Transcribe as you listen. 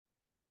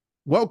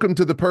Welcome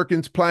to the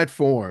Perkins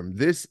Platform.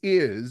 This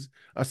is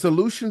a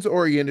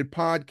solutions-oriented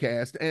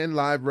podcast and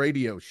live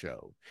radio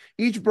show.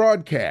 Each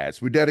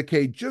broadcast, we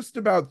dedicate just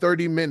about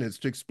 30 minutes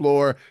to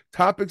explore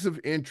topics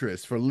of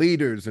interest for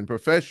leaders and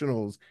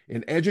professionals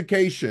in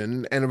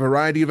education and a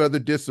variety of other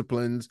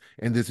disciplines.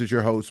 And this is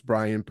your host,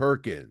 Brian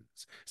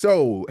Perkins.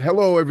 So,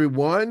 hello,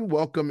 everyone.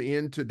 Welcome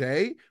in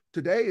today.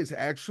 Today is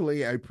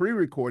actually a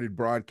pre-recorded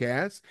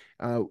broadcast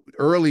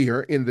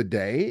earlier in the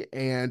day,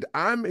 and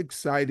I'm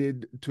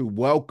excited to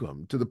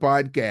welcome to the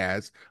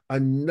podcast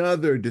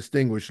another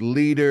distinguished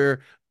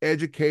leader,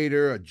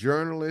 educator, a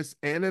journalist,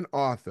 and an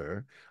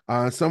author,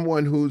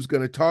 someone who's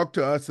going to talk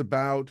to us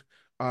about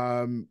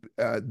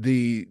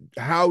the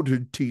how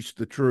to teach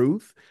the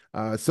truth,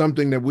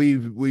 something that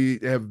we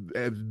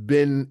have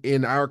been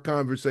in our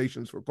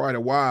conversations for quite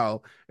a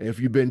while. If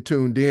you've been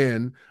tuned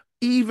in,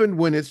 even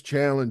when it's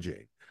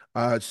challenging.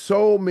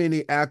 So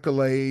many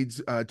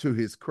accolades to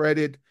his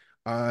credit.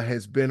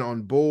 Has been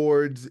on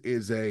boards,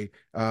 is a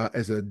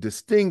as a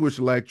distinguished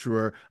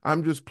lecturer.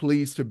 I'm just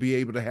pleased to be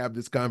able to have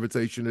this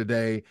conversation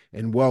today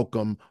and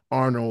welcome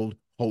Arnold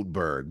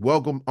Holtberg.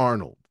 Welcome,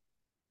 Arnold.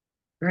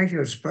 Thank you.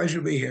 It's a pleasure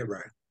to be here,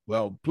 Brian.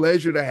 Well,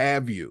 pleasure to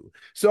have you.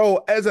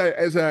 So as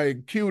I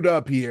queued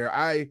up here,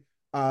 I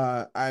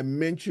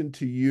mentioned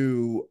to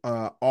you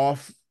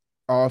off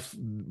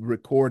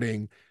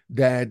recording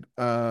that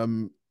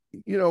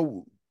you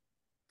know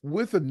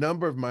with a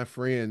number of my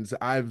friends,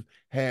 I've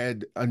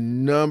had a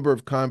number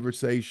of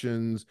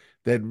conversations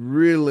that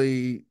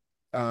really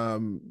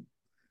um,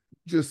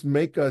 just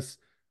make us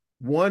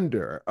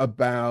wonder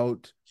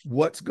about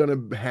what's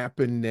going to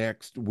happen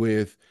next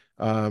with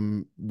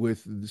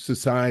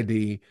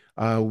society,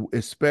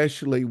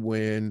 especially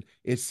when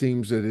it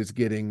seems that it's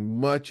getting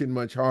much and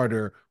much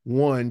harder,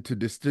 one, to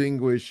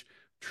distinguish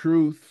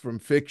truth from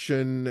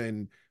fiction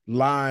and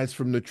lies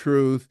from the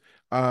truth,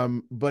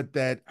 but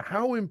that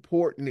how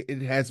important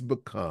it has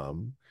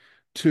become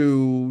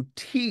to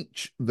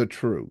teach the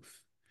truth.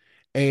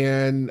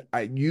 And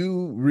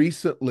you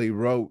recently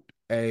wrote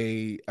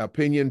a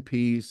opinion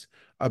piece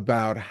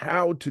about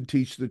how to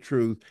teach the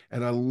truth,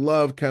 and I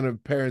love kind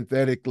of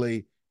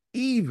parenthetically,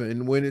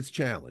 even when it's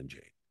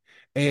challenging.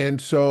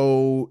 And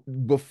so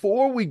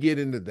before we get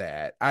into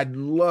that, I'd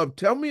love,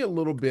 tell me a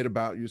little bit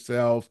about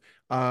yourself,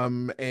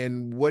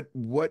 and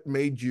what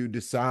made you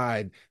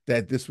decide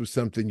that this was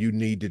something you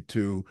needed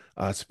to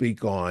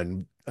speak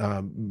on.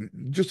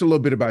 Just a little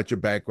bit about your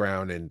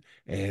background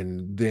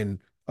and then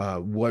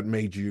what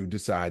made you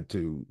decide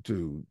to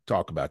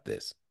talk about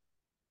this?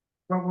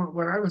 Well,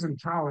 when I was in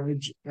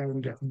college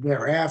and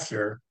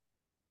thereafter,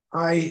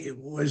 I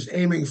was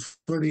aiming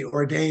for the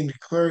ordained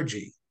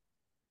clergy.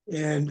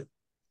 And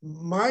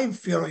my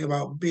feeling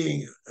about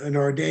being an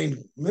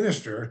ordained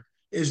minister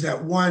is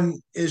that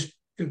one is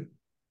to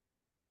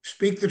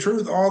speak the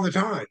truth all the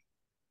time.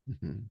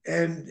 Mhm.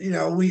 And,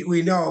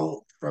 we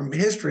know from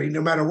history,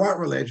 no matter what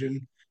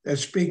religion, that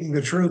speaking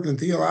the truth in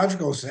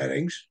theological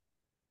settings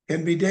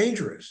can be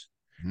dangerous.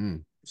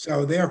 Mhm.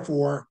 So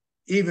therefore,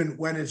 even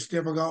when it's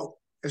difficult,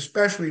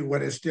 especially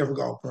when it's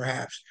difficult,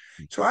 perhaps.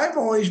 So I've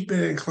always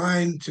been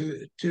inclined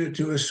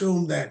to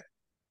assume that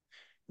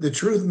the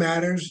truth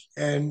matters,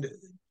 and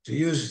to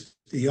use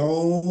the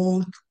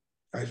old,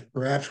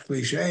 perhaps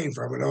cliche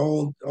from an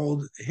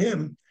old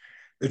hymn,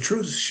 the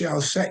truth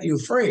shall set you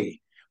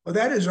free. Well,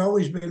 that has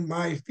always been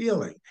my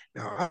feeling.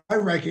 Now I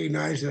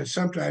recognize that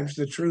sometimes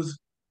the truth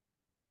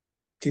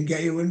can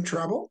get you in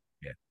trouble.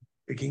 Yeah.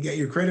 It can get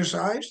you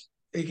criticized.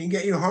 It can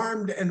get you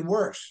harmed and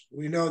worse.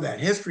 We know that.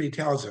 History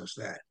tells us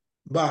that.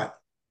 But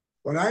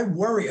what I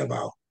worry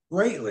about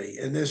greatly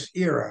in this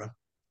era,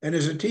 and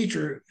as a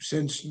teacher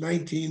since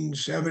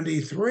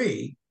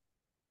 1973,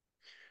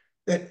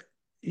 that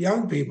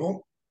young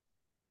people,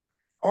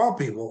 all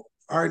people,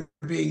 aren't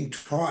being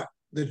taught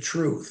the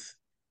truth,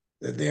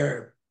 that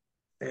they're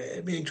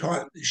being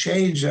taught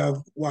shades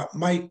of what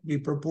might be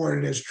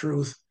purported as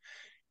truth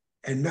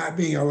and not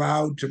being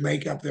allowed to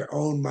make up their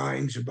own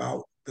minds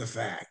about the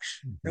facts.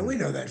 And Mhm. we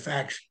know that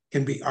facts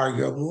can be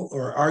arguable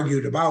or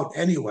argued about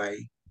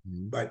anyway,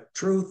 Mhm. but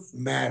truth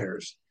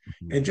matters.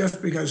 And Mhm.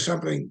 just because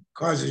something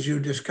causes you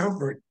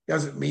discomfort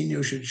doesn't mean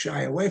you should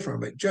shy away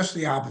from it. Just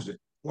the opposite.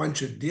 One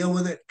should deal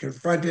with it,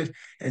 confront it,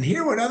 and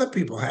hear what other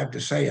people have to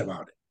say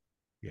about it.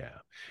 Yeah.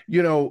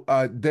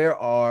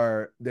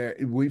 There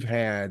we've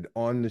had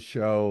on the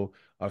show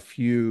a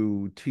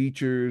few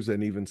teachers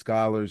and even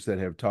scholars that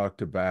have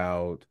talked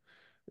about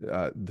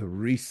the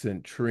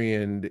recent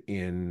trend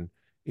in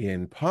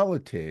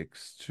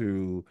politics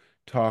to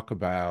talk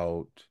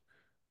about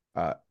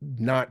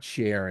not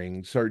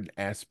sharing certain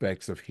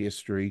aspects of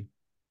history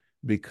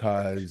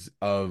because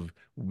of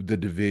the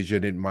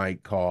division it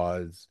might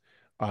cause,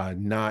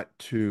 not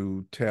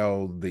to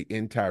tell the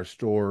entire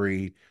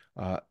story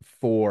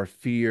for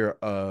fear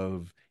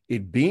of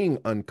it being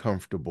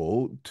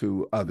uncomfortable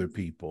to other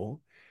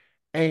people.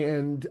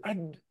 And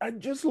I'd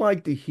just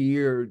like to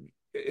hear,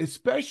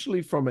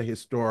 especially from a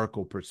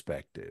historical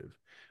perspective,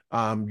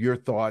 your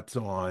thoughts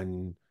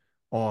on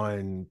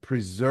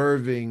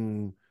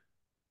preserving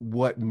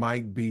what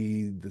might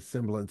be the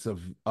semblance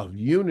of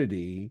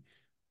unity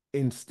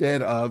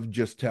instead of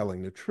just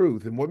telling the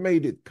truth. And what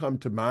made it come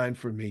to mind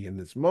for me in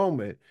this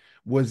moment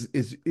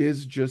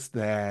is just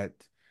that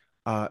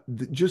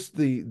just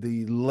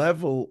the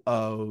level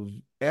of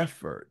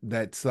effort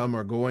that some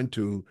are going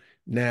to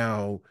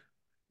now.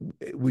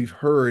 We've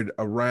heard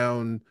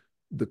around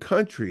the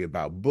country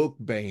about book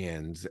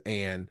bans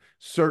and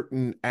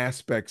certain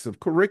aspects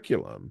of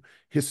curriculum,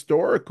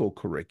 historical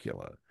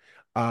curricula,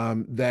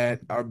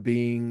 that are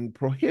being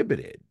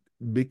prohibited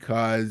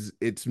because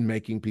it's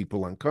making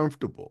people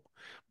uncomfortable.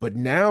 But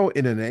now,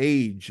 in an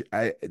age,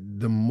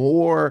 the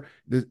more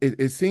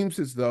it seems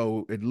as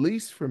though, at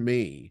least for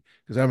me,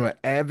 because I'm an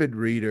avid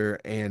reader,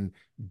 and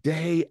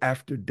day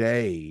after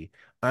day,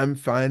 I'm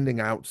finding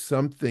out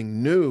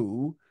something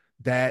new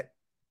that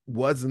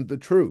wasn't the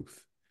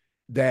truth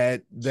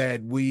that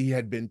we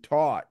had been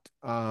taught.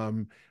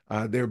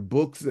 There are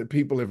books that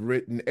people have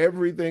written.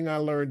 Everything I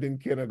learned in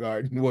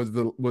kindergarten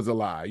was a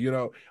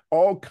lie.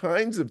 All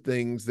kinds of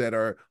things that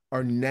are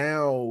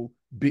now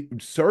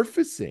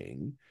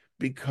surfacing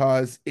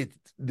because it's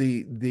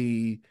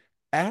the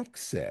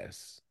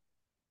access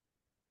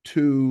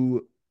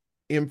to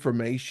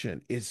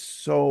information is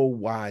so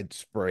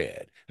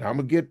widespread. Now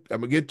I'm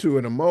gonna get to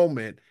in a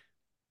moment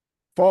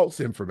false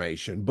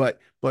information. But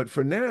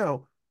for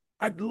now,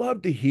 I'd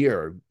love to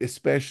hear,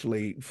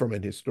 especially from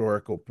an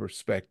historical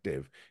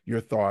perspective, your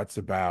thoughts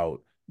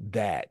about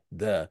that,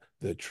 the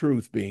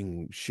truth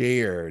being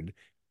shared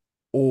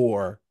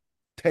or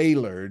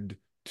tailored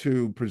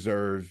to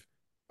preserve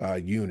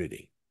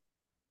unity.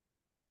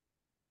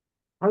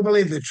 I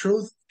believe the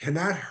truth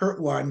cannot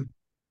hurt one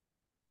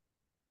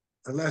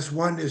unless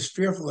one is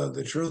fearful of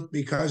the truth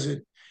because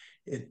it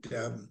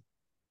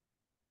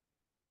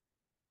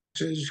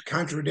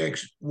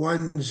contradicts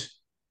one's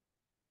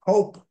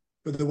hope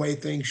for the way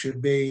things should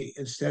be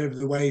instead of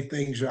the way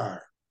things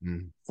are.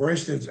 Mm. For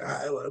instance,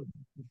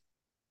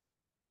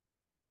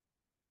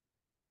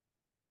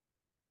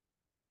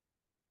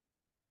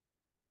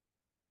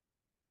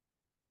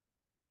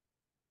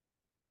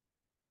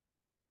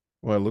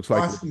 Well, it looks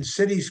like Boston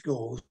city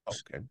schools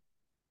okay.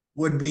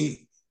 would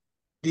be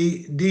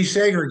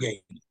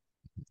desegregated.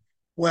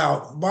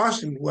 Well,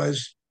 Boston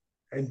was,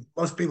 and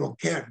most people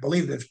can't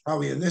believe this,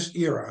 probably in this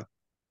era,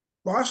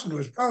 Boston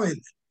was probably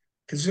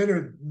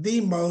considered the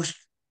most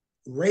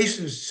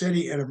racist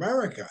city in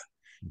America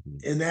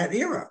Mhm. in that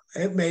era.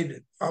 It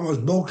made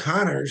almost Bull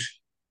Connor's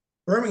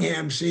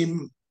Birmingham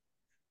seem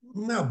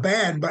not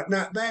bad, but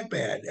not that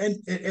bad.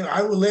 And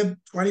I live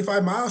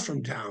 25 miles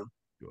from town.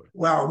 Sure.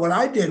 Well, what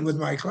I did with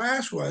my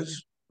class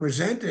was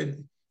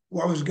presented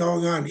what was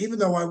going on, even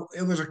though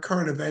it was a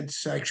current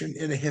events section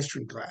in a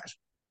history class.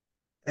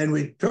 And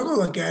we took a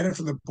look at it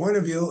from the point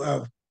of view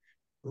of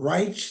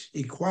rights,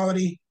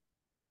 equality,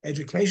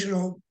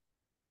 educational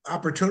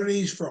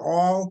opportunities for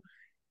all,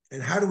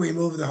 and how do we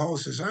move the whole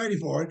society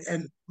forward.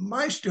 And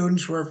my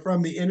students were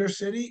from the inner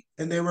city,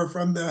 and they were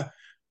from the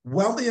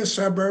wealthiest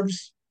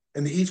suburbs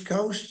in the East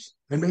Coast,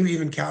 and maybe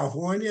even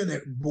California.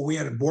 We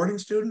had boarding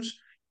students,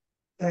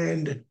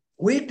 and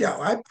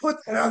I put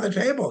that on the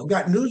table.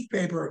 Got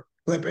newspaper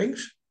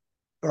clippings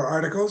or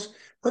articles,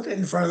 put it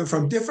in front of them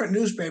from different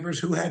newspapers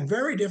who had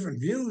very different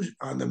views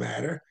on the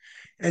matter,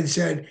 and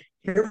said,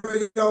 "Here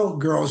we go,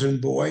 girls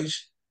and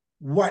boys.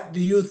 What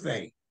do you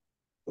think?"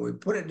 We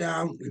put it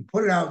down, we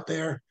put it out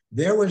there.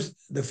 There was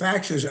the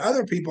facts as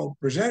other people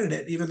presented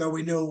it, even though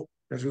we knew,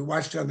 as we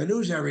watched on the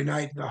news every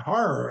night, the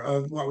horror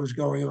of what was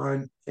going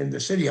on in the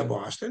city of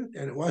Boston,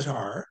 and it was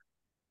horror.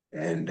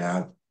 And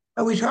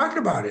we talked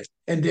about it.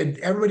 And did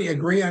everybody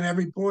agree on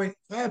every point?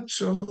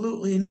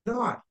 Absolutely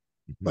not.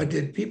 Mhm. But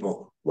did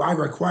people? Well, I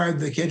required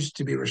the kids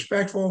to be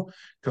respectful,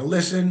 to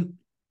listen,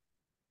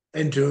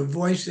 and to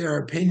voice their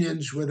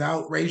opinions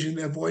without raising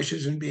their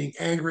voices and being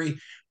angry,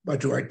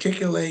 but to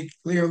articulate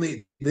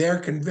clearly their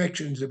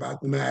convictions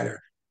about the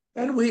matter.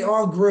 And we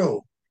all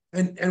grew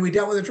and we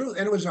dealt with the truth.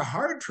 And it was a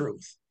hard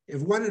truth.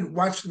 If one had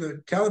watched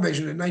the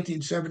television in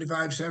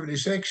 1975,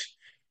 76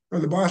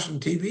 from the Boston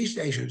TV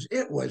stations,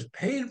 it was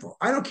painful.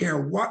 I don't care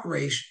what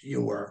race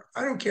you were.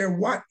 I don't care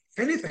what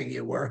anything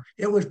you were.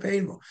 It was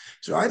painful.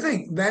 So I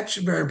think that's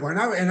very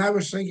important. And I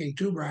was thinking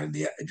too, Brian,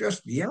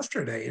 just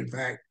yesterday, in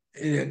fact,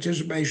 in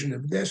anticipation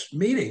of this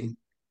meeting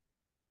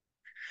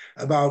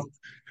about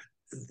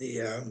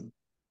the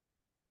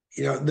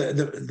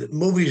the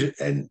movies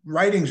and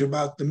writings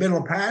about the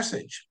Middle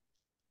Passage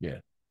Yeah.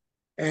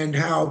 and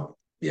how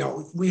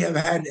we have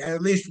had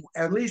at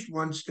least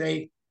one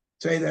state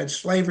say that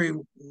slavery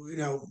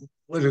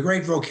was a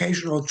great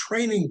vocational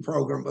training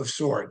program of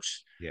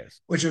sorts,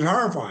 Yes. which is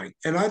horrifying.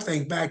 And I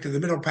think back to the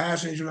Middle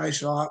Passage when I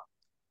saw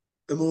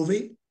the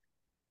movie,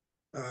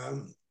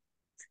 um,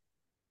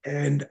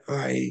 and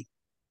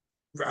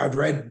I've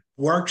read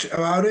works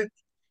about it.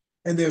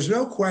 And there's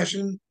no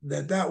question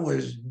that that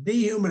was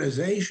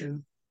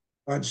dehumanization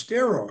on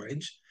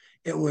steroids.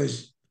 It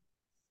was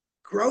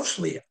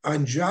grossly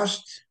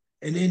unjust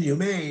and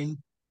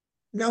inhumane.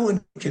 No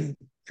one can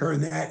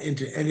turn that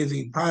into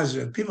anything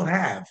positive. People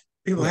have.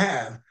 People Yeah.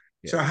 have.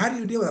 So yes, how do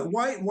you deal with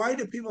it? Why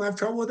do people have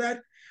trouble with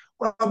that?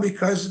 Well,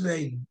 because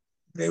do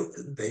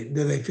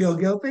they feel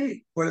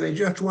guilty, or do they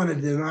just want to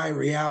deny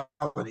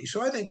reality?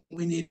 So I think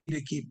we need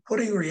to keep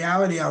putting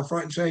reality out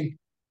front and saying,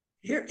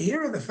 here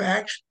are the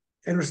facts,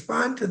 and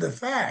respond to the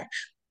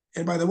facts.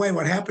 And by the way,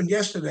 what happened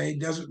yesterday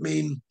doesn't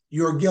mean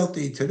you're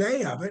guilty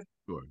today of it.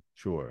 sure,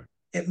 sure,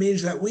 It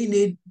means that we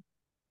need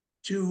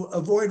to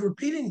avoid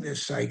repeating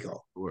this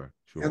cycle sure,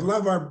 and sure.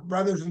 love our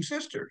brothers and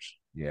sisters.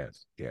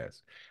 Yes,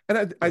 yes.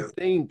 And Yeah.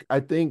 I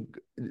think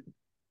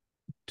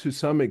to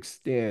some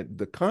extent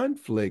the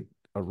conflict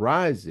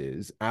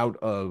arises out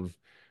of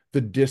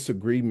the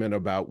disagreement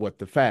about what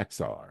the facts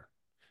are.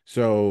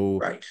 So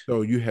Right.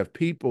 so you have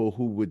people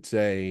who would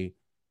say,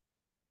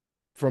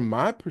 from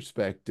my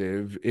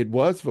perspective, it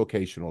was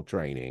vocational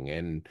training,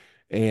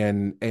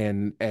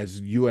 and as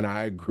you and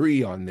I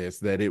agree on this,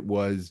 that it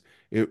was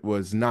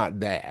not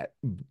that.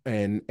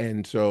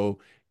 And so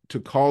to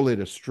call it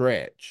a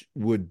stretch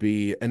would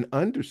be an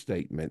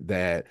understatement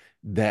that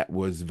that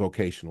was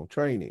vocational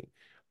training.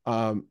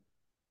 Um,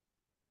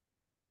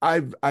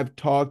 I've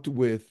talked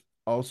with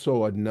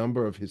also a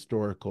number of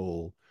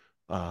historical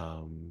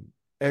um,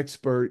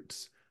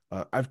 experts.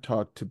 I've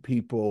talked to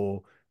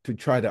people to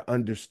try to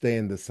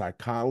understand the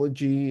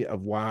psychology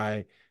of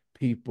why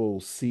people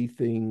see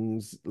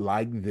things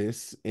like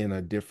this in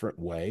a different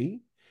way.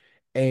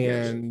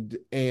 Yes.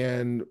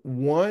 And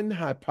one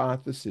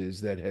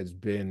hypothesis that has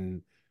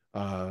been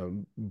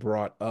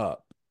brought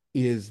up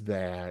is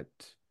that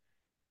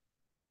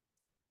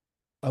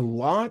a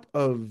lot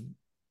of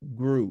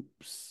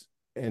groups,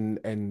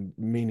 and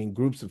meaning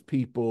groups of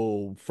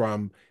people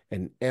from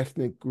an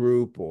ethnic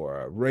group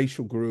or a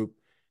racial group,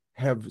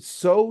 have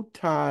so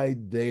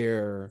tied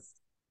their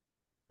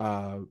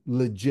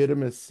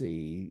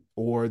legitimacy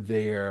or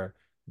their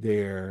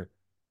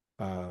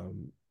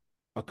um,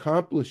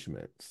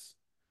 accomplishments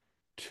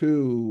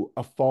to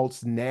a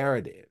false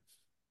narrative,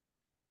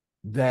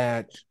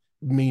 that,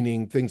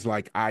 meaning things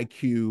like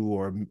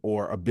IQ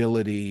or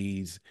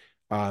abilities,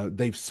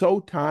 they've so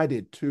tied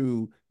it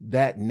to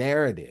that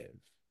narrative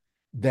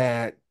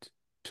that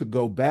to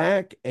go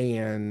back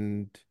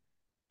and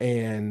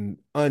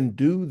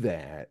undo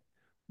that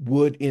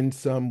would in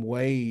some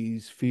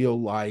ways feel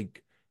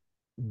like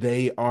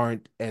they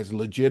aren't as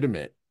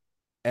legitimate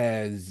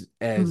as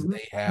Mhm.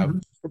 they have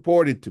Mhm.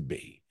 purported to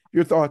be.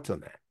 Your thoughts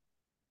on that?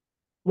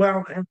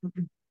 Well,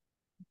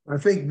 I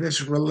think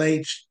this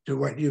relates to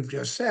what you've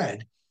just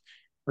said.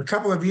 A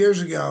couple of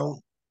years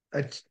ago,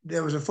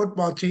 there was a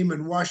football team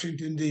in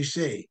Washington,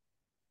 D.C.,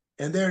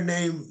 and their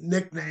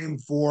nickname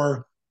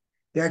for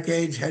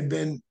decades had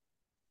been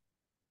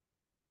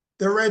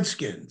the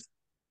Redskins.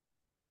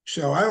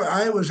 So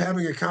I was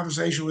having a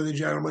conversation with a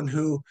gentleman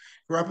who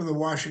grew up in the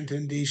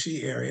Washington,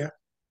 D.C. area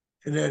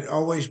and had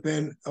always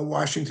been a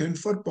Washington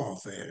football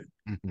fan.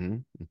 Hmm.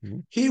 Hmm.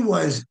 He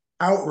was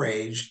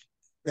outraged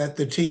that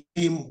the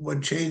team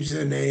would change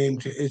their name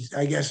to,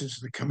 I guess it's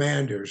the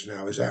Commanders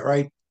now. Is that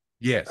right?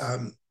 Yes.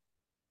 Um,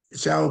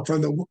 so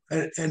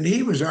and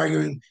he was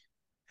arguing,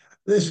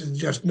 this is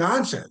just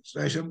nonsense.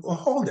 And I said, well,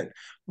 hold it.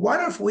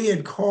 What if we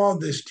had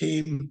called this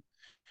team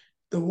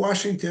the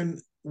Washington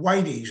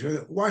Whiteys or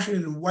the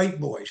Washington White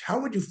Boys? How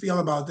would you feel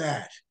about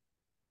that?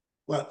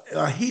 Well,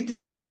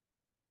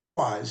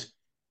 was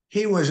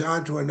he was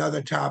onto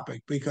another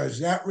topic because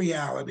that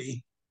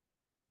reality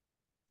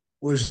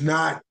was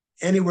not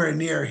anywhere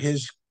near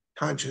his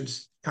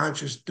conscious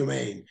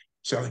domain.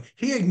 So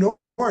he ignored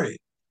it,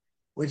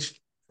 which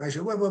I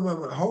said, wait,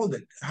 hold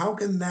it. How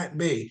can that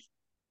be?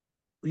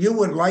 You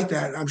wouldn't like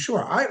that, I'm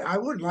sure. I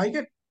wouldn't like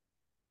it.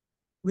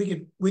 We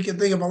could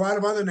think of a lot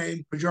of other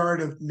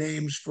pejorative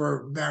names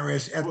for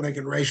various Sure. ethnic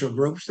and racial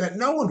groups that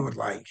no one would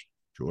like.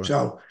 Sure.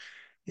 So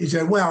he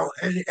said, well,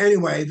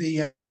 anyway,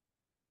 the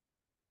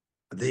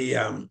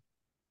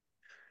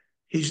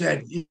he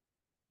said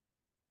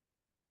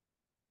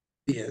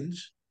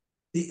Indians,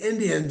 the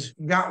Indians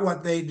got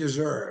what they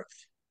deserved.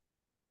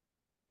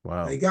 They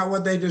Wow. got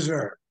what they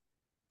deserved.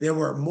 There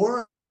were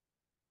more.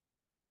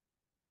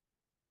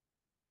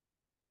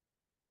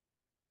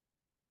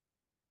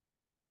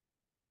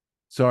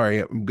 Sorry,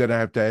 I'm gonna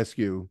have to ask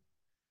you.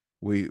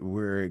 We're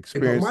But my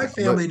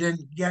experiencing family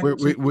didn't get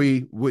to.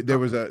 we there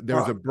was a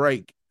Uh,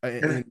 break,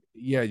 and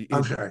yeah, I'm it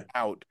went sorry.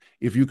 out.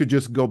 If you could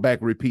just go back,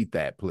 repeat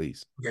that,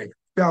 please. Okay.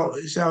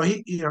 So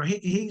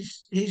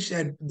he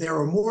said there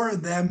were more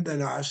of them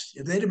than us.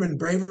 If they'd have been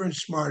braver and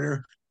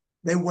smarter,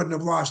 they wouldn't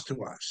have lost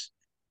to us.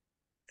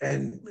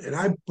 And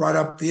I brought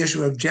up the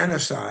issue of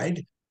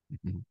genocide.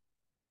 Mhm.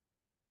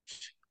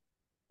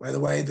 By the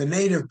way, the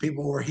native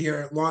people were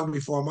here long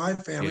before my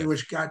family, Yes.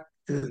 which got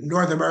to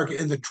North America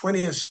in the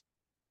 20th.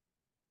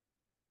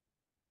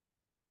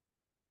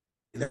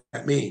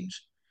 That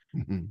means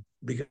Mhm.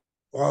 because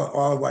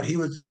all of what he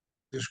was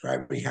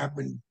describing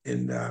happened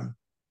in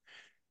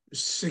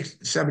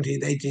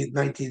 17th, 18th,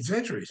 19th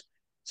centuries.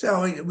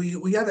 So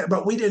we got that,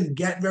 but we didn't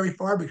get very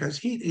far because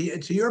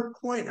to your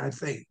point, I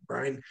think,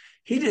 Brian,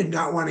 he did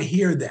not want to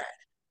hear that.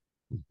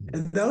 Mhm.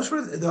 And those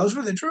were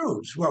the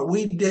truths. What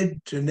we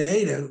did to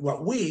native,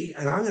 what we,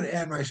 and I'm going to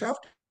add myself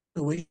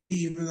we,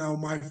 even though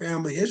my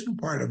family isn't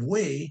part of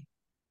we,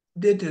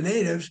 did to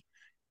natives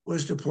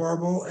was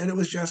deplorable, and it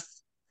was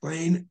just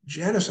plain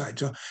genocide.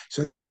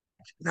 So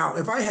now,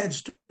 if I had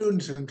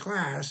students in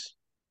class,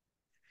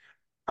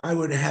 I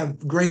would have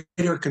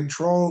greater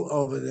control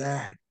over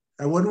that.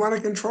 I wouldn't want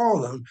to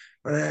control them,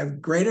 but I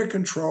have greater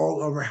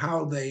control over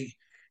how they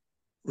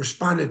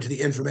responded to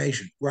the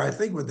information. Where I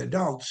think with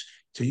adults,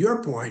 to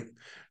your point,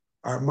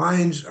 our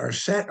minds are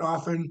set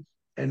often,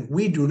 and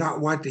we do not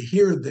want to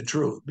hear the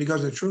truth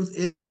because the truth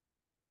is,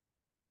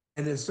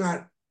 and it's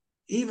not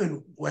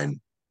even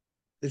when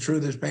the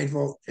truth is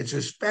painful, it's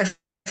especially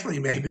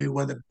maybe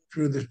when the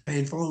truth is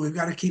painful. We've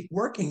got to keep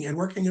working and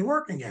working and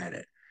working at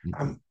it.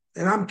 Mhm.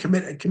 And I'm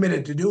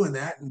committed to doing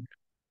that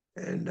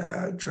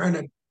and trying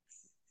to,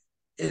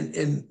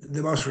 in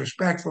the most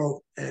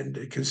respectful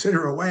and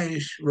considerate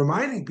ways,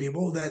 reminding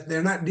people that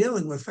they're not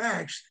dealing with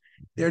facts,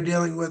 they're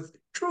dealing with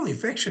truly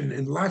fiction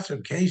in lots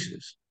of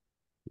cases.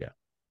 Yeah.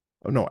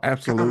 Oh, no,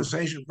 absolutely.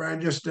 Conversation,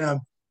 Brian, just a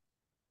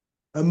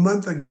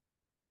month ago,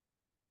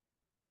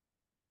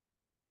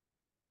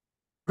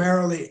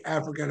 primarily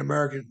African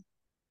American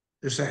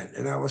descent,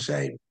 and I will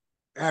say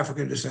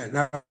African descent.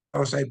 Now, I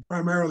will say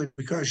primarily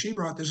because she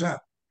brought this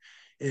up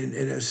in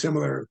a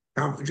similar,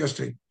 just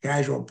a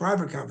casual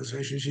private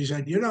conversation. She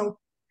said,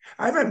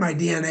 I've had my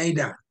DNA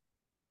done,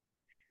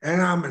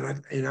 and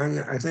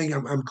I think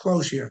I'm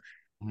close here.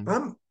 Mhm.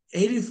 I'm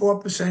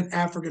 84%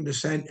 African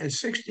descent and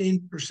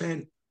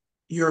 16%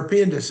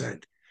 European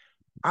descent.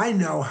 I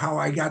know how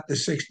I got the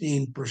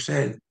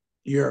 16%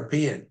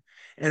 European,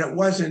 and it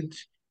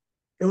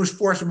was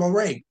forcible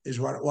rape, is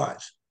what it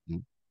was.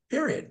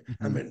 Period.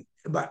 I Mhm. mean,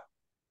 but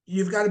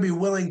you've got to be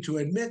willing to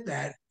admit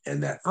that,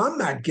 and that I'm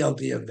not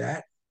guilty of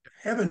that.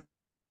 Heaven,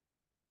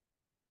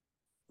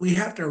 we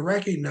have to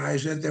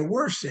recognize that there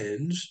were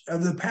sins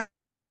of the past.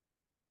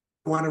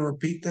 We want to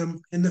repeat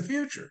them in the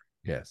future.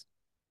 Yes.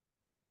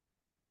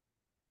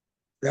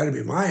 That'd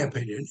be my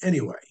opinion,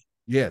 anyway.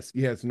 Yes,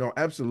 yes, no,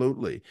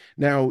 absolutely.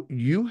 Now,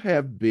 you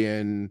have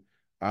been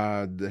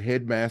the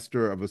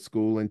headmaster of a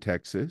school in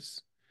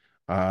Texas,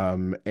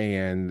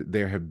 and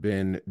there have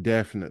been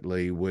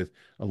definitely with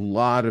a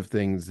lot of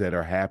things that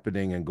are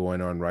happening and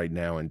going on right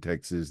now in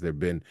Texas, there have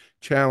been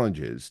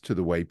challenges to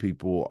the way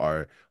people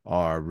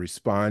are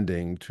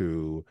responding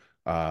to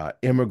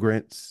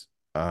immigrants.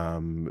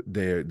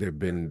 There have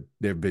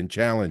been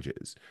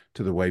challenges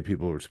to the way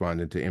people are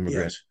responding to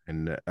immigrants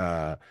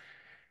Yes.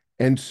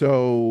 and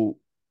so,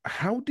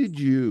 how did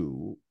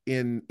you,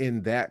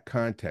 in that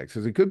context,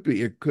 because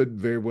it could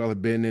very well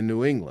have been in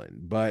New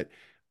England, but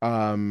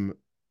um,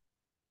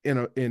 in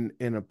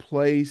a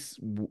place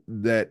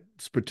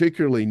that's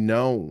particularly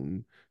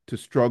known to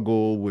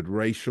struggle with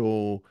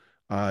racial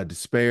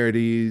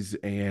disparities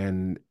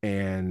and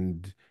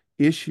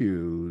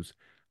issues,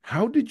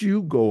 how did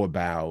you go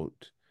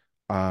about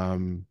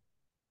um,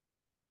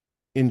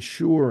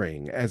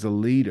 ensuring as a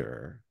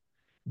leader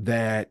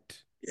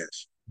that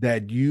Yes.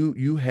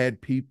 you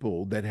had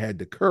people that had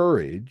the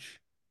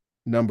courage,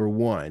 number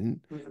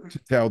one, Mhm. to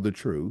tell the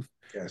truth,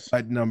 Yes.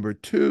 but number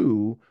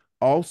two,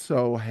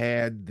 also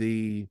had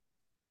the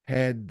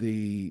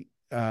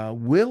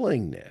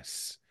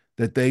willingness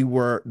that they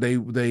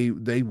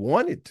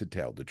wanted to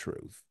tell the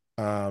truth.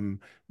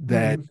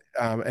 That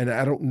Mhm. and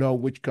I don't know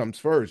which comes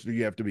first. Do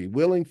you have to be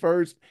willing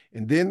first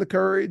and then the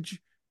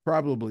courage?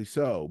 Probably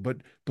so.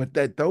 But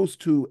that those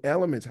two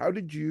elements, how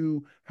did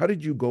you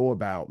go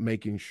about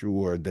making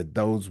sure that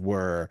those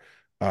were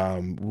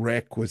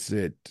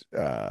requisite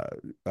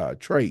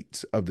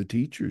traits of the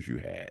teachers you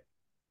had?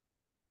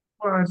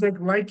 Well, I think,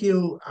 like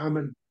you, I'm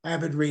an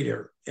avid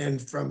reader. And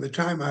from the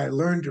time I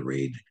learned to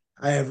read,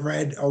 I have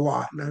read a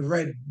lot and I've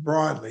read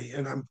broadly,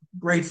 and I'm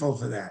grateful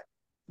for that.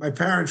 My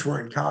parents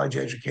weren't college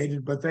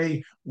educated, but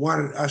they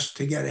wanted us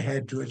to get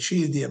ahead to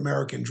achieve the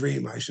American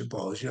dream, I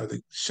suppose.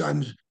 The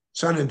son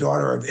and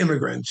daughter of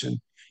immigrants.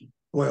 And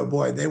boy, oh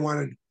boy, they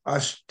wanted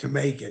us to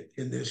make it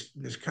in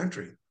this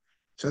country.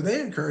 So they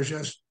encouraged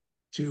us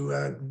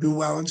to do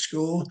well in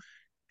school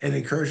and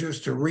encouraged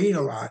us to read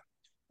a lot.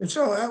 And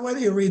so whether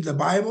you read the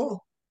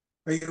Bible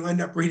or you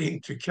end up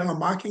reading To Kill a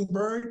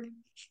Mockingbird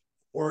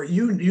or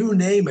you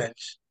name it,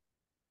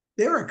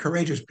 they were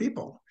courageous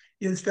people.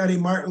 You study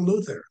Martin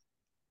Luther,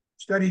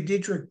 study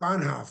Dietrich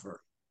Bonhoeffer,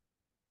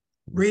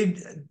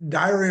 read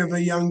Diary of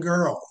a Young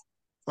Girl,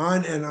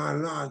 on and on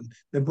and on.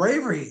 The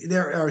bravery,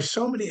 there are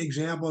so many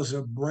examples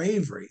of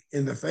bravery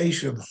in the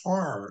face of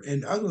horror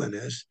and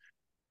ugliness,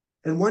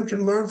 and one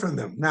can learn from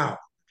them. Now,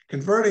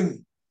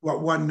 converting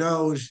what one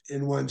knows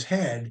in one's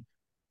head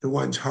to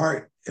one's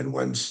heart and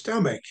one's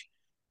stomach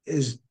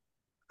is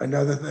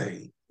another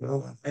thing.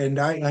 And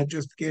I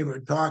just gave a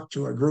talk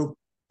to a group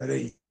at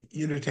a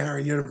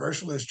Unitarian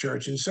Universalist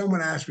church, and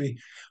someone asked me,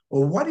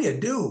 "Well, what do you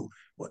do?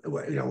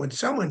 When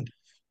someone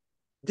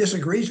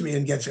disagrees with me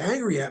and gets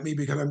angry at me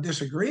because I'm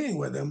disagreeing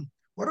with them,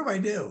 what do I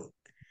do?"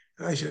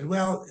 And I said,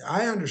 "Well,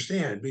 I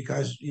understand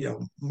because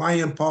my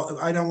impulse.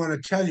 I don't want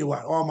to tell you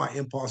what all my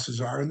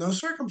impulses are in those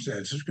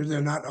circumstances because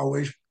they're not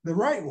always the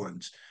right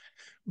ones.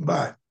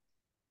 But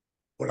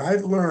what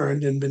I've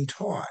learned and been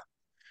taught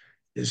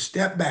is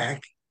step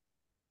back,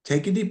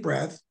 take a deep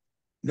breath,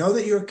 know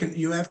that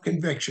you have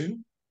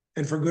conviction,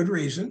 and for good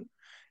reason,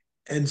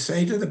 and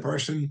say to the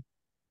person,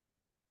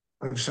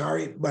 I'm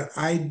sorry, but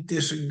I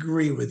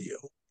disagree with you.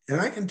 And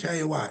I can tell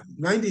you what,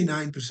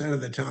 99%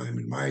 of the time,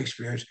 in my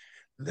experience,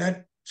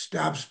 that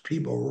stops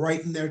people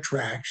right in their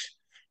tracks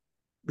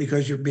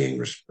because you're being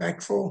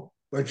respectful,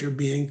 but you're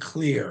being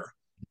clear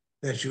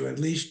that you at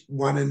least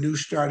want a new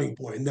starting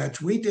point. And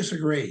that's, we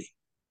disagree.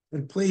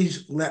 And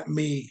please let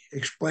me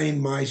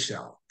explain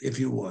myself, if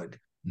you would.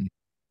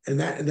 And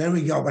then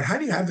we go, but how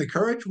do you have the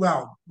courage?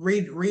 Well,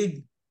 read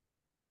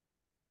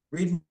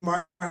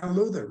Martin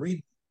Luther,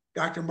 read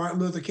Dr. Martin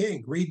Luther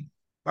King, read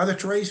Mother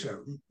Teresa,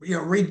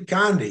 read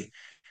Gandhi.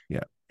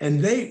 Yeah. And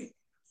they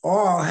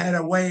all had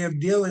a way of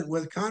dealing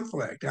with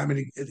conflict. I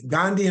mean,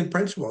 Gandhian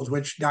principles,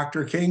 which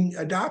Dr. King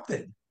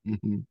adopted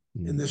in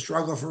the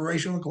struggle for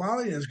racial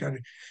equality in this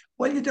country.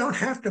 Well, you don't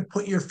have to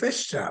put your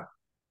fists up.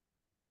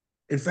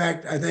 In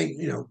fact, I think,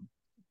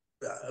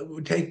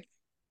 take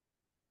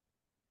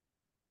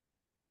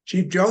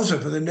Chief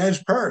Joseph of the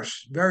Nez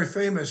Perce, very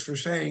famous for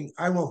saying,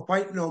 I will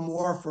fight no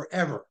more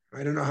forever.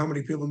 I don't know how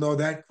many people know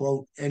that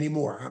quote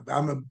anymore.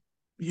 I'm a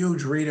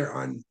huge reader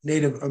on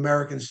Native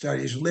American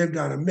studies, lived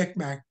on a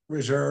Micmac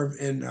reserve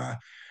in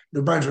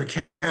New Brunswick,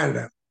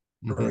 Canada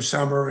for a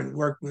summer and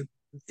worked with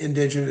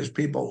indigenous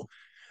people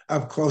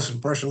up close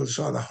and personal and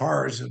saw the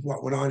horrors of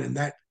what went on in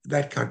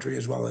that country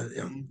as well as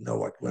know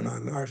what went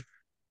on in ours.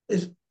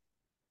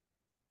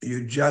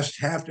 You just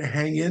have to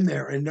hang in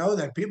there and know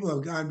that people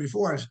have gone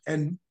before us,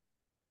 and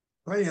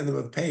plenty of them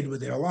have paid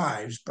with their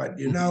lives. But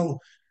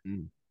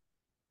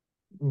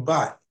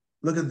but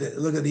look at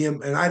the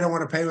and I don't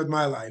want to pay with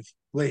my life,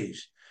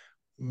 please.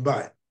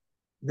 But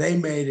they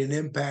made an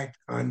impact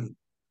on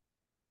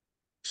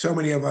so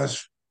many of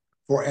us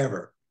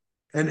forever,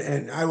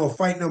 and I will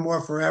fight no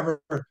more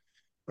forever.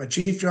 But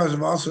Chief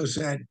Joseph also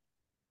said,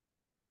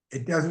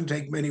 it doesn't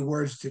take many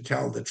words to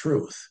tell the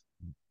truth.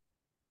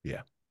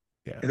 Yeah.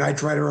 Yeah. And I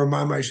try to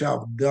remind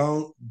myself,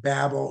 don't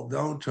babble,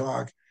 don't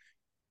talk.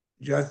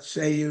 Just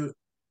say you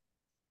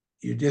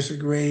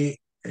disagree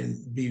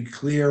and be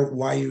clear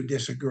why you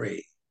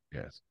disagree.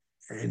 Yes.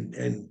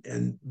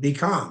 And be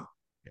calm.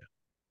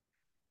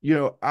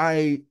 Yeah.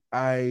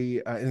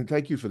 And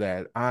thank you for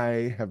that.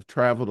 I have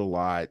traveled a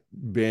lot,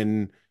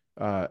 been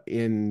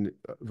in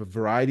a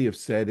variety of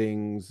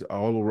settings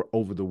all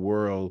over the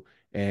world,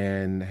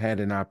 and had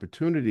an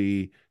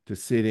opportunity to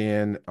sit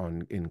in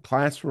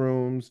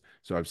classrooms.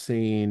 So I've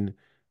seen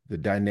the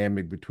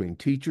dynamic between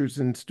teachers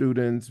and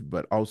students,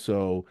 but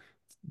also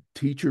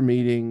teacher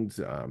meetings,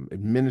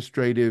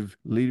 administrative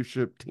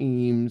leadership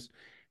teams,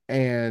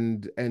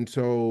 and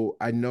so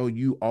I know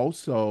you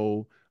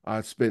also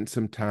spent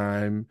some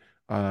time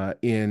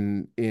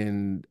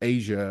in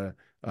Asia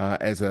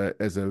as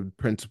a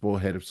principal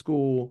head of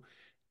school,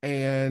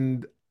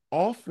 and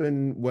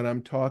often when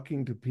I'm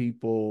talking to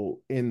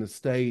people in the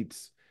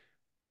States,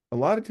 a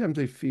lot of times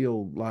they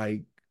feel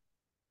like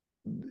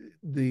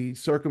the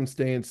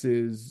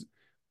circumstances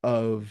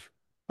of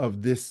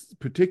this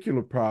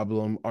particular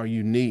problem are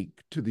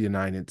unique to the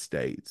United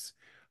States.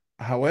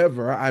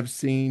 However, I've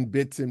seen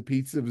bits and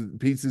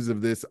pieces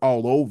of this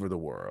all over the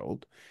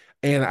world,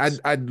 and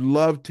I'd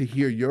love to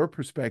hear your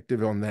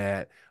perspective on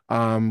that,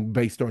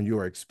 based on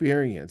your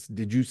experience.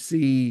 Did you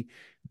see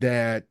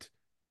that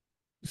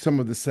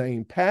some of the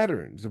same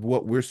patterns of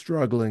what we're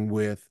struggling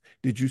with?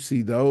 Did you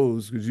see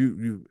those? Because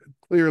you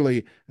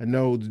clearly, I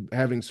know,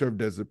 having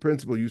served as a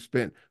principal, you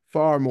spent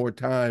far more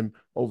time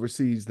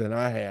overseas than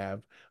I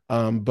have.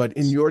 But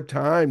in your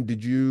time,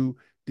 did you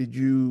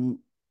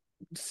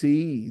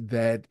see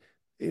that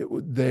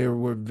there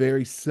were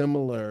very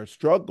similar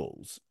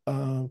struggles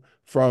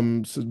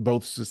from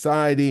both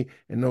society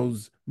and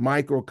those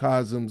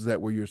microcosms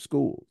that were your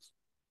schools?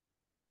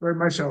 Very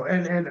much so.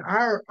 And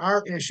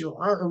our issue,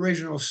 our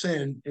original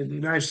sin in the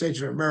United States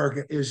of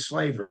America is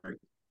slavery.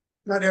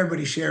 Not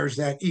everybody shares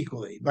that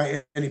equally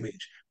by any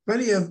means.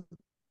 Many of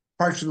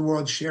parts of the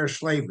world share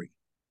slavery.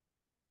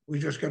 We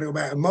just got to go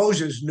back.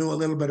 Moses knew a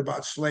little bit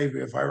about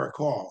slavery, if I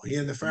recall. He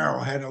and the Pharaoh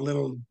had a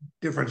little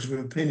difference of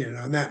opinion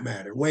on that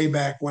matter, way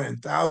back when,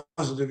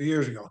 thousands of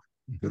years ago.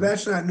 So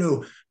that's not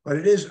new, but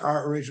it is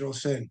our original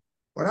sin.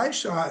 What I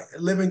saw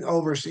living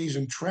overseas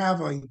and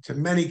traveling to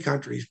many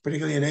countries,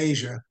 particularly in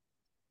Asia,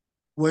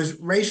 was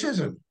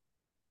racism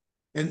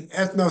and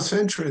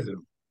ethnocentrism,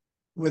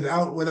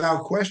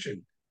 without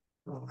question.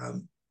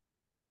 Um,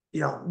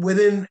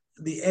 within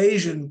the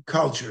Asian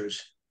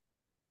cultures,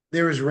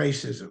 there is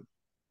racism.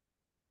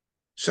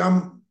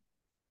 Some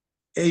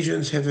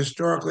Asians have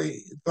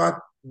historically thought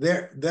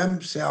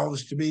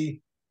themselves to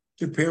be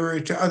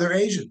superior to other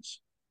Asians.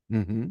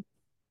 Mm-hmm.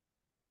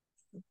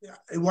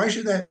 Why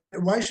should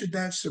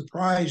that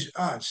surprise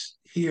us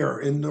here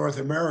in North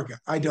America?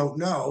 I don't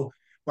know,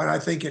 but I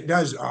think it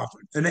does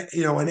often. And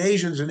an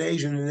Asian's an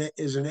Asian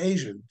is an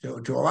Asian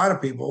to a lot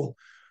of people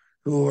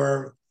who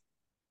are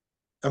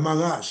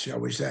among us, shall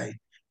we say.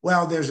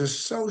 Well, there's a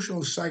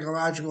social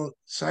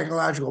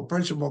psychological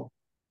principle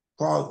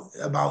called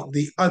about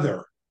the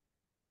other.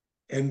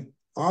 And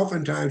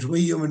oftentimes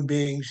we human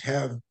beings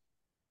have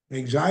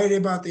anxiety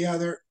about the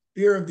other,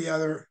 fear of the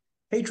other,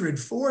 hatred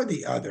for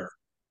the other,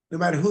 no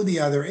matter who the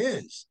other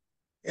is.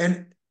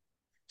 And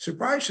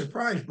surprise,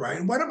 surprise,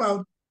 Brian, what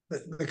about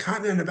the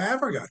continent of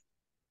Africa?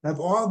 Have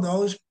all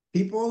those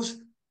peoples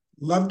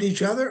loved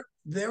each other?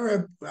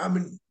 I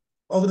mean,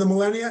 over the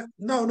millennia?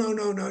 No, no,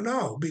 no, no,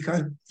 no,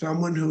 because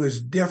someone who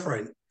is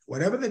different,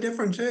 whatever the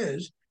difference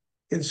is,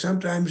 can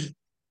sometimes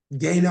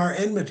gain our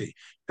enmity.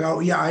 So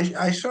yeah,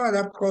 I saw it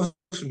up close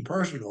and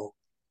personal,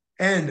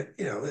 and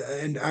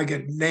and I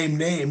could name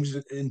names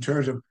in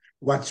terms of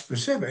what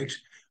specifics,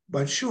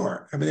 but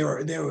sure, I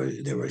mean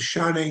there was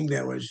shunning,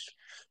 there was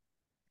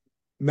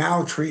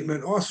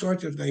maltreatment, all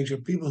sorts of things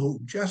of people who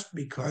just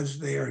because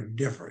they are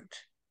different,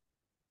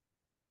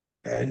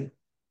 and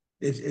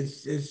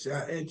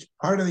it's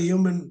part of the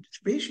human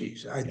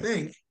species, I Yeah.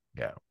 think.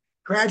 Yeah.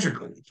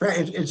 Tragically,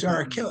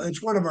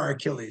 it's one of our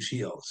Achilles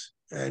heels,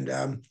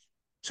 and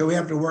so we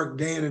have to work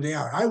day in and day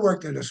out. I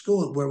worked at a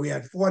school where we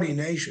had 40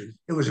 nations.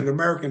 It was an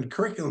American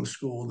curriculum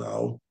school,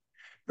 though,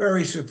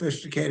 very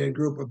sophisticated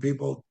group of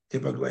people,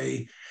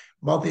 typically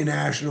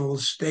multinationals,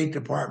 State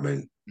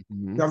Department,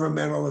 Mhm.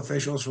 governmental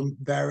officials from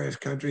various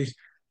countries,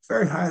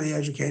 very highly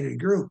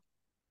educated group.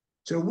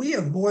 So we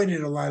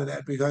avoided a lot of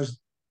that because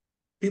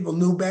people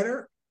knew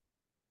better.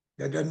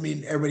 That doesn't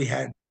mean everybody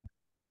had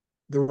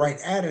the right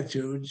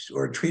attitudes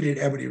or treated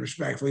everybody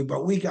respectfully,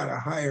 but we got a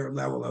higher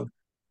level of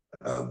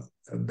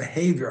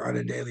behavior on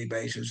a daily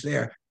basis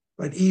there.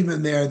 But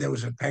even there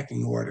was a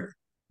pecking order.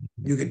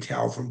 You could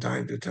tell from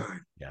time to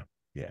time. Yeah.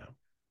 Yeah.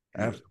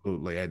 Yeah.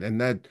 Absolutely.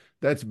 And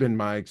that's been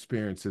my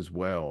experience as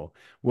well.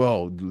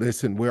 Well,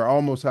 listen, we're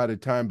almost out of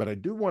time, but I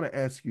do want to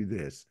ask you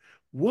this.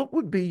 What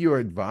would be your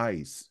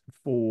advice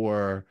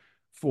for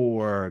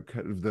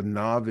kind of the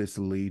novice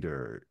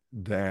leader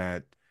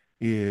that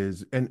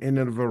is and in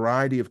a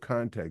variety of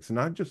contexts,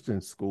 not just in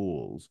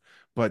schools,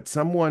 but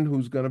someone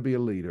who's going to be a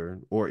leader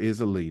or is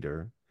a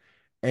leader,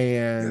 Yeah.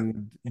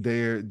 and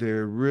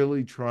they're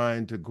really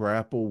trying to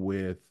grapple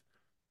with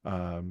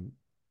um,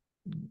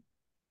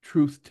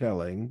 truth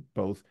telling,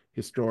 both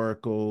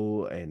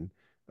historical and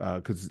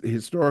because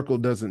historical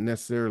doesn't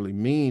necessarily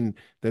mean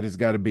that it's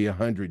got to be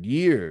 100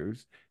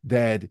 years.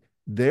 That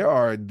there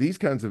are these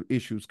kinds of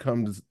issues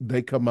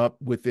they come up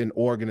within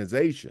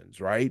organizations,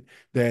 right?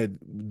 That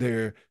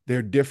there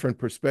are different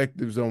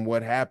perspectives on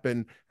what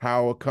happened,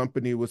 how a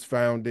company was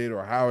founded,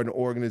 or how an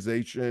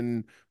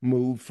organization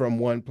moved from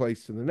one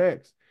place to the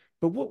next.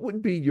 But what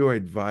would be your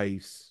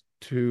advice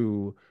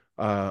to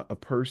a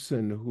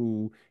person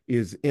who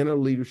is in a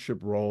leadership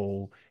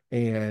role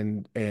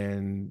and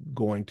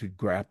going to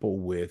grapple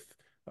with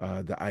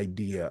the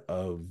idea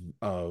of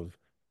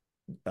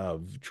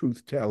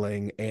truth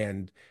telling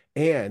and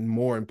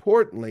more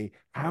importantly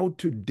how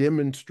to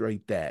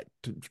demonstrate that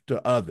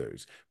to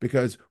others,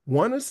 because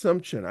one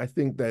assumption I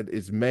think that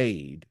is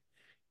made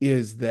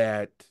is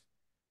that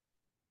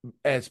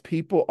as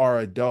people are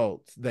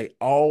adults, they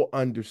all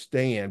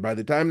understand, by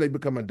the time they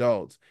become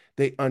adults,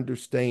 they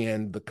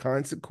understand the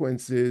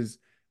consequences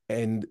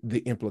and the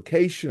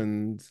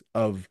implications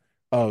of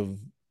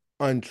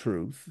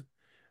untruth.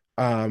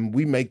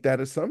 We make that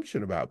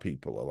assumption about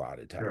people a lot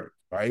of times, Sure.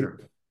 right?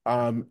 Sure.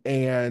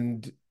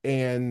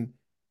 And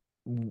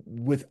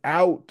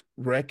without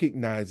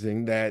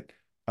recognizing that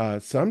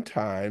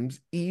sometimes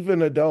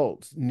even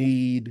adults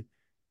need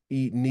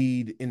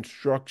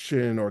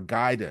instruction or Yeah.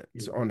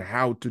 guidance on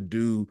how to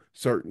do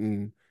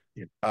certain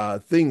Yeah.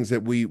 things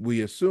that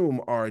we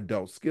assume are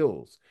adult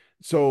skills.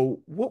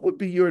 So, what would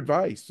be your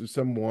advice to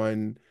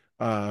someone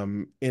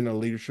in a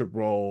leadership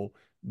role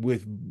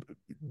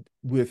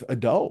with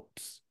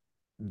adults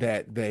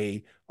that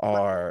they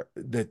are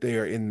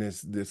in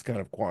this kind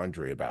of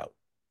quandary about?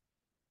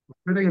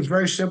 I think it's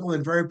very simple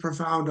and very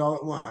profound all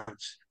at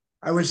once.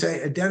 I would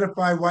say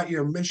identify what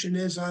your mission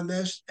is on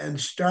this and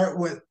start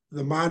with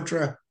the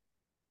mantra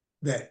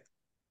that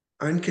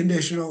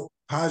unconditional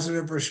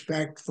positive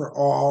respect for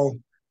all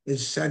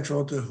is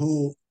central to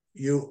who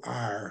you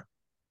are.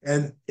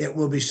 And it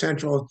will be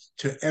central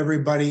to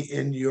everybody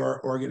in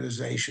your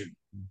organization.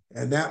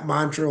 And that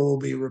mantra will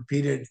be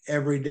repeated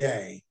every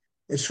day.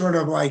 It's sort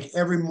of like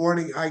every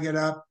morning I get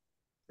up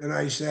and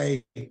I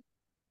say,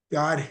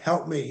 God,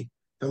 help me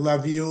to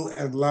love you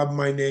and love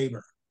my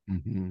neighbor.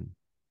 Mhm.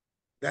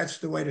 That's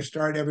the way to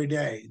start every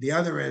day. The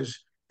other is,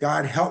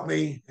 God, help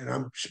me, and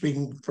I'm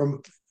speaking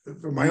from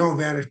my own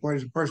vantage point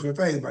as a person of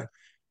faith, but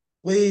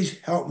please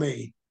help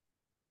me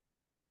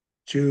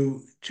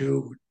to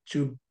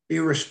be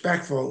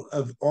respectful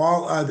of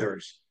all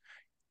others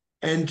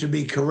and to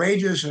be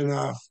courageous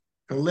enough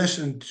to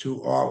listen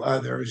to all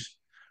others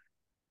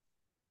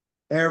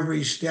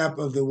every step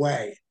of the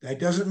way. That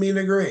doesn't mean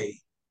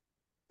agree,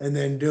 and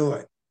then do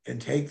it and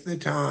take the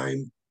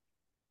time,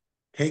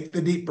 take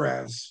the deep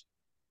breaths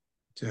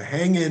to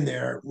hang in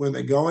there when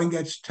the going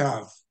gets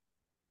tough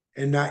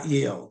and not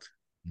yield.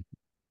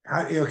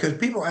 Because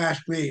people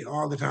ask me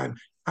all the time,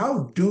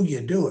 how do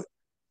you do it?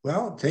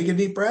 Well, take a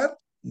deep breath,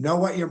 know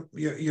what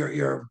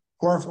your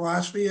core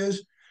philosophy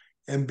is,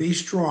 and be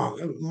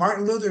strong.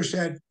 Martin Luther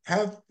said,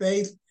 have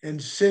faith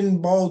and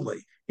sin boldly.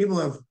 People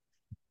have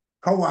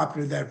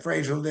co-opted that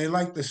phrase, so they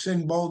like the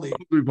sin boldly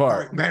Part.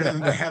 part better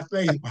than the have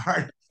faith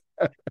part.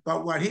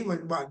 But what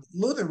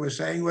Luther was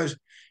saying was,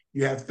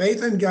 you have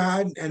faith in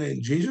God and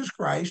in Jesus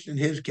Christ, in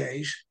his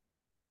case,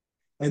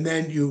 and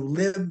then you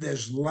live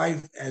this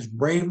life as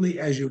bravely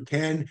as you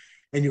can,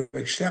 and you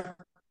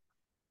accept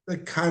the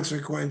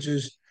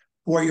consequences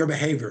for your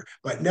behavior,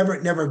 but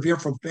never veer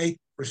from faith,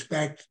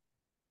 respect,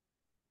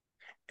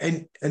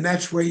 and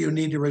that's where you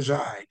need to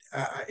reside.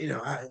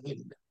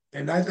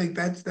 And I think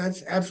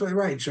that's absolutely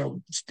right.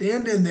 So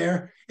stand in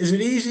there. Is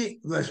it easy?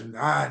 Listen,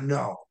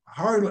 no,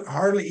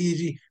 hardly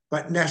easy,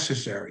 but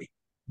necessary.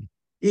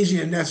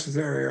 Easy and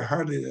necessary are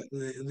hardly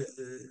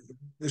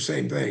the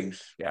same things.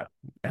 Yeah,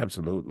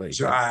 absolutely.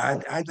 So I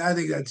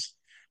think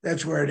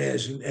that's where it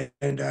is,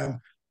 and I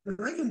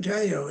can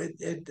tell you,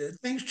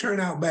 things turn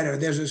out better.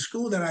 There's a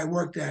school that I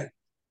worked at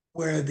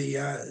where the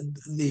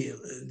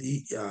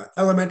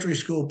elementary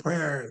school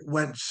prayer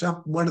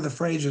one of the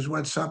phrases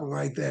went something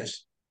like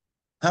this: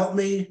 "Help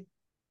me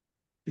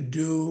to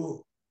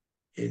do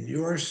in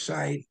your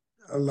sight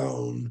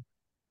alone,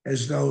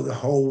 as though the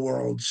whole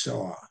world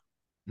saw."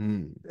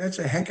 Mm. That's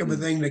a heck of a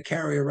thing to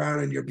carry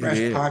around in your It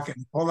breast is. pocket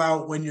and pull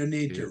out when you It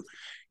need to. is.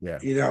 Yeah.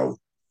 You know,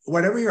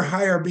 whatever your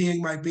higher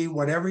being might be,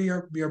 whatever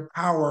your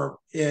power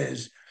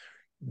is,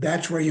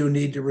 that's where you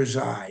need to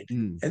reside.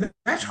 Mm. And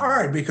that's Mm.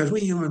 hard because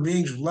we human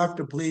beings love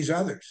to please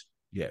others.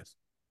 Yes.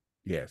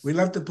 Yes. We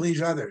love to please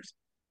others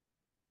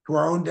to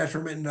our own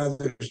detriment and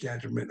others'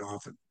 detriment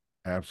often.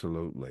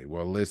 Absolutely.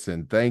 Well,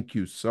 listen, thank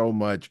you so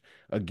much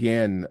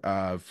again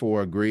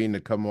for agreeing to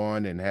come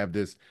on and have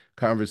this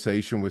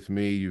conversation with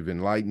me. You've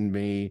enlightened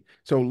me.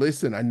 So,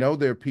 listen, I know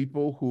there are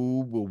people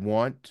who will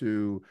want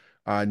to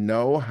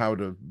know how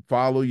to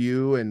follow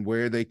you and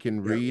where they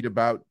can Yeah. read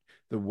about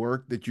the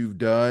work that you've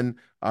done.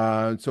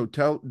 So,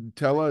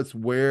 tell us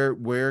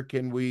where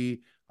can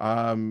we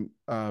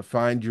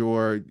find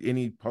your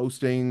any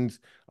postings,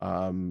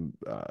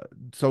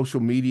 social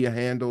media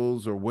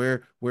handles, or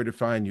where to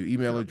find you,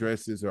 email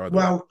addresses or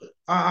otherwise.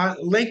 Well,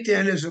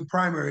 LinkedIn is a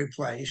primary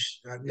place.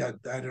 I've got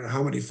I don't know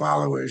how many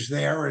followers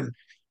there, and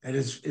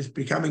it's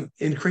becoming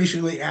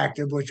increasingly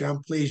active, which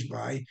I'm pleased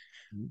by.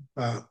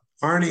 Uh,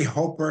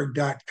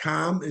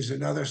 ArnieHoltberg.com is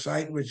another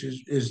site which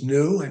is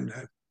new, and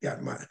yeah,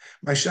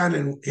 my son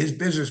and his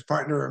business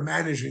partner are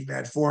managing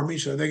that for me,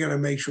 so they're going to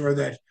make sure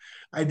that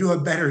I do a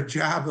better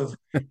job of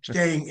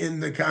staying in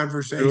the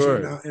conversation,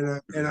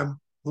 Sure. and I'm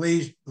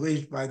pleased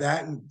by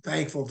that, and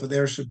thankful for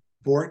their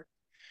support.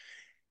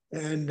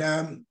 And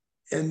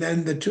and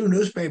then the two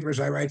newspapers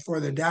I write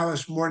for, the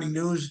Dallas Morning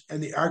News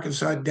and the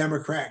Arkansas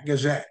Democrat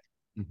Gazette.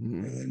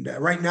 Hmm. And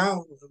right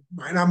now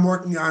I'm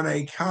working on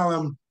a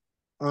column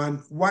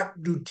on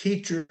what do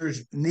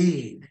teachers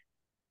need?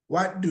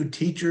 What do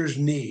teachers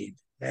need?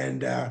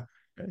 And Okay.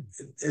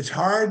 it's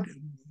hard,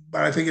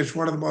 but I think it's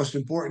one of the most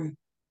important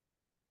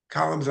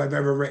columns I've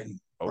ever written,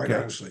 quite Okay.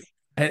 honestly.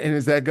 And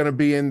is that going to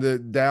be in the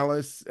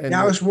Dallas and the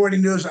Dallas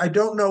Morning News. I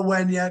don't know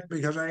when yet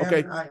because I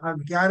okay. haven't.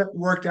 I've got it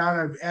worked out.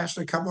 I've asked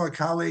a couple of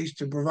colleagues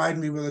to provide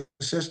me with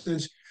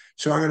assistance,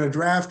 so I'm going to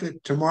draft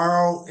it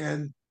tomorrow,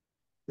 and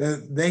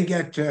then they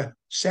get to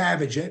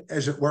savage it,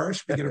 as it were.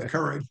 Speaking of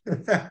current,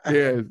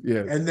 Yes,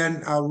 yes. and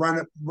then I'll run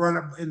it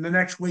in the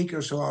next week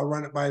or so. I'll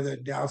run it by the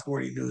Dallas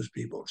Morning News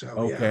people. So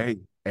yeah, Okay.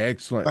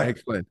 Excellent. but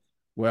Excellent.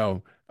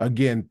 Well,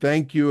 again,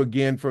 thank you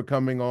again for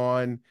coming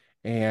on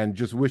and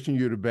just wishing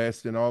you the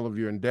best in all of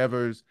your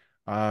endeavors.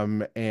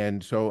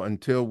 And so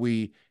until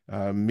we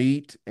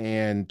meet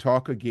and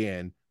talk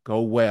again,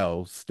 go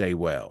well, stay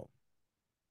well.